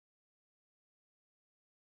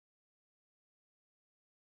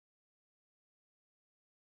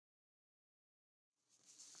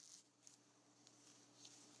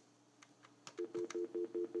Thanks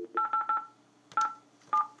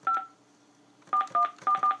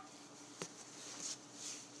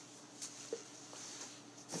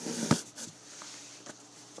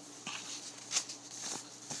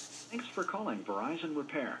for calling Verizon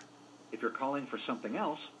Repair. If you're calling for something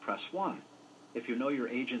else, press 1. If you know your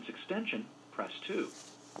agent's extension, press 2.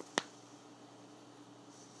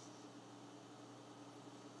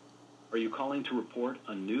 Are you calling to report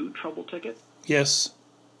a new trouble ticket? Yes.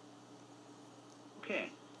 Okay.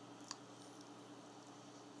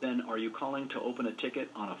 Then are you calling to open a ticket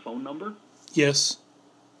on a phone number? Yes.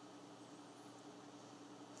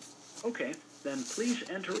 Okay, then please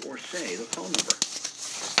enter or say the phone number.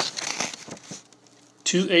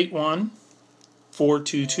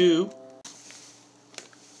 281-422.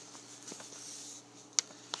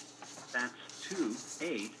 That's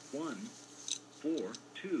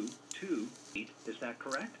 281-422-8. Is that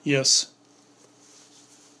correct? Yes.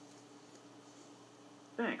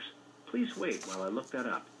 Thanks. Please wait while I look that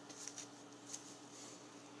up.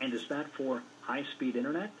 And is that for high-speed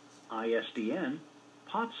internet, ISDN,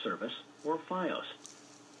 POTS service, or FiOS?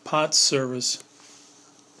 POTS service.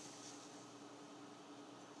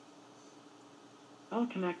 I'll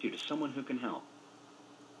connect you to someone who can help.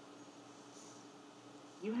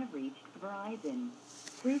 You have reached Verizon.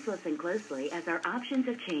 Please listen closely as our options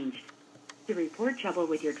have changed. To report trouble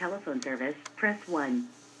with your telephone service, press 1.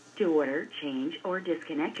 To order, change, or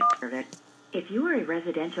disconnect your service. If you are a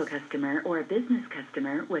residential customer or a business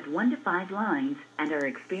customer with 1 to 5 lines and are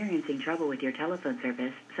experiencing trouble with your telephone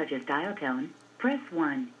service, such as dial tone, press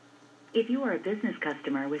 1. If you are a business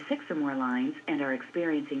customer with 6 or more lines and are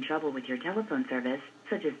experiencing trouble with your telephone service,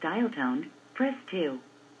 such as dial tone, press 2.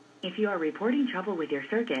 If you are reporting trouble with your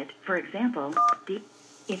circuit, for example, a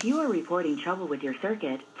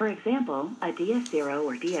DS0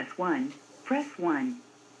 or DS1, press 1.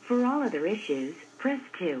 For all other issues, press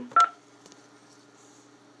 2.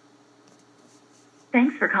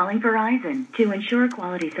 Thanks for calling Verizon. To ensure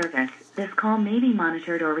quality service, this call may be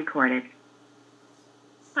monitored or recorded.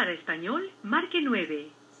 Para español, marque 9.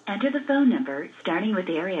 Enter the phone number starting with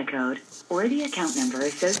the area code or the account number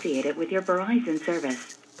associated with your Verizon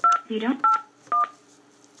service. If you don't...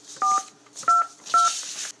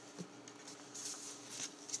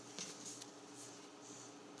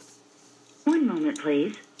 One moment,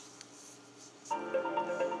 please.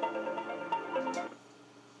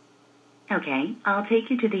 Okay, I'll take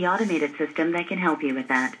you to the automated system that can help you with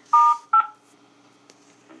that.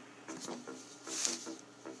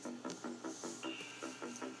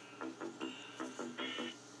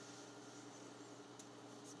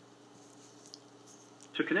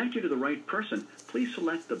 To connect you to the right person, please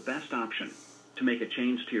select the best option. To make a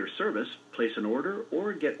change to your service, place an order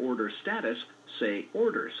or get order status, say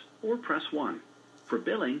Orders, or press 1. For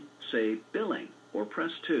billing, say Billing, or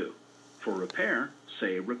press 2. For repair,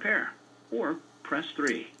 say Repair, or press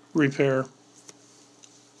 3. Repair.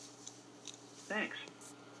 Thanks.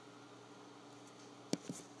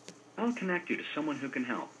 I'll connect you to someone who can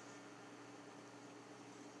help.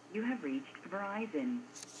 You have reached Verizon.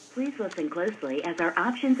 Please listen closely as our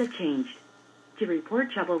options have changed. To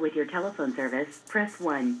report trouble with your telephone service, press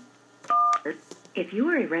 1. If you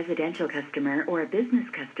are a residential customer or a business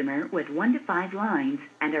customer with 1 to 5 lines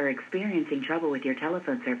and are experiencing trouble with your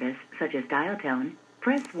telephone service, such as dial tone,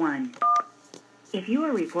 press 1. If you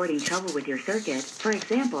are reporting trouble with your circuit, for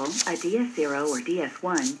example, a DS0 or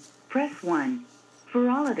DS1, press 1. For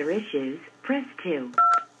all other issues, press 2.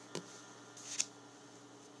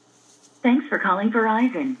 Thanks for calling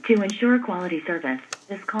Verizon. To ensure quality service,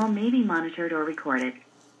 this call may be monitored or recorded.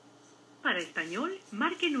 Para español,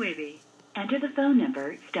 marque 9. Enter the phone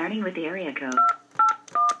number starting with the area code.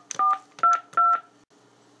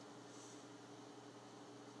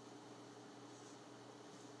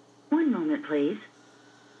 One moment, please.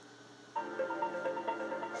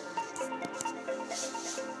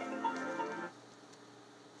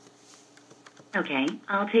 Okay,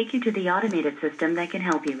 I'll take you to the automated system that can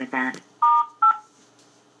help you with that.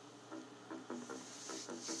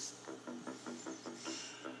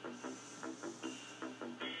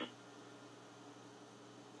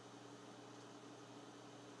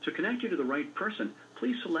 To connect you to the right person,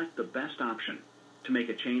 please select the best option. To make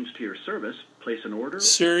a change to your service, place an order.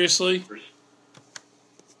 Seriously?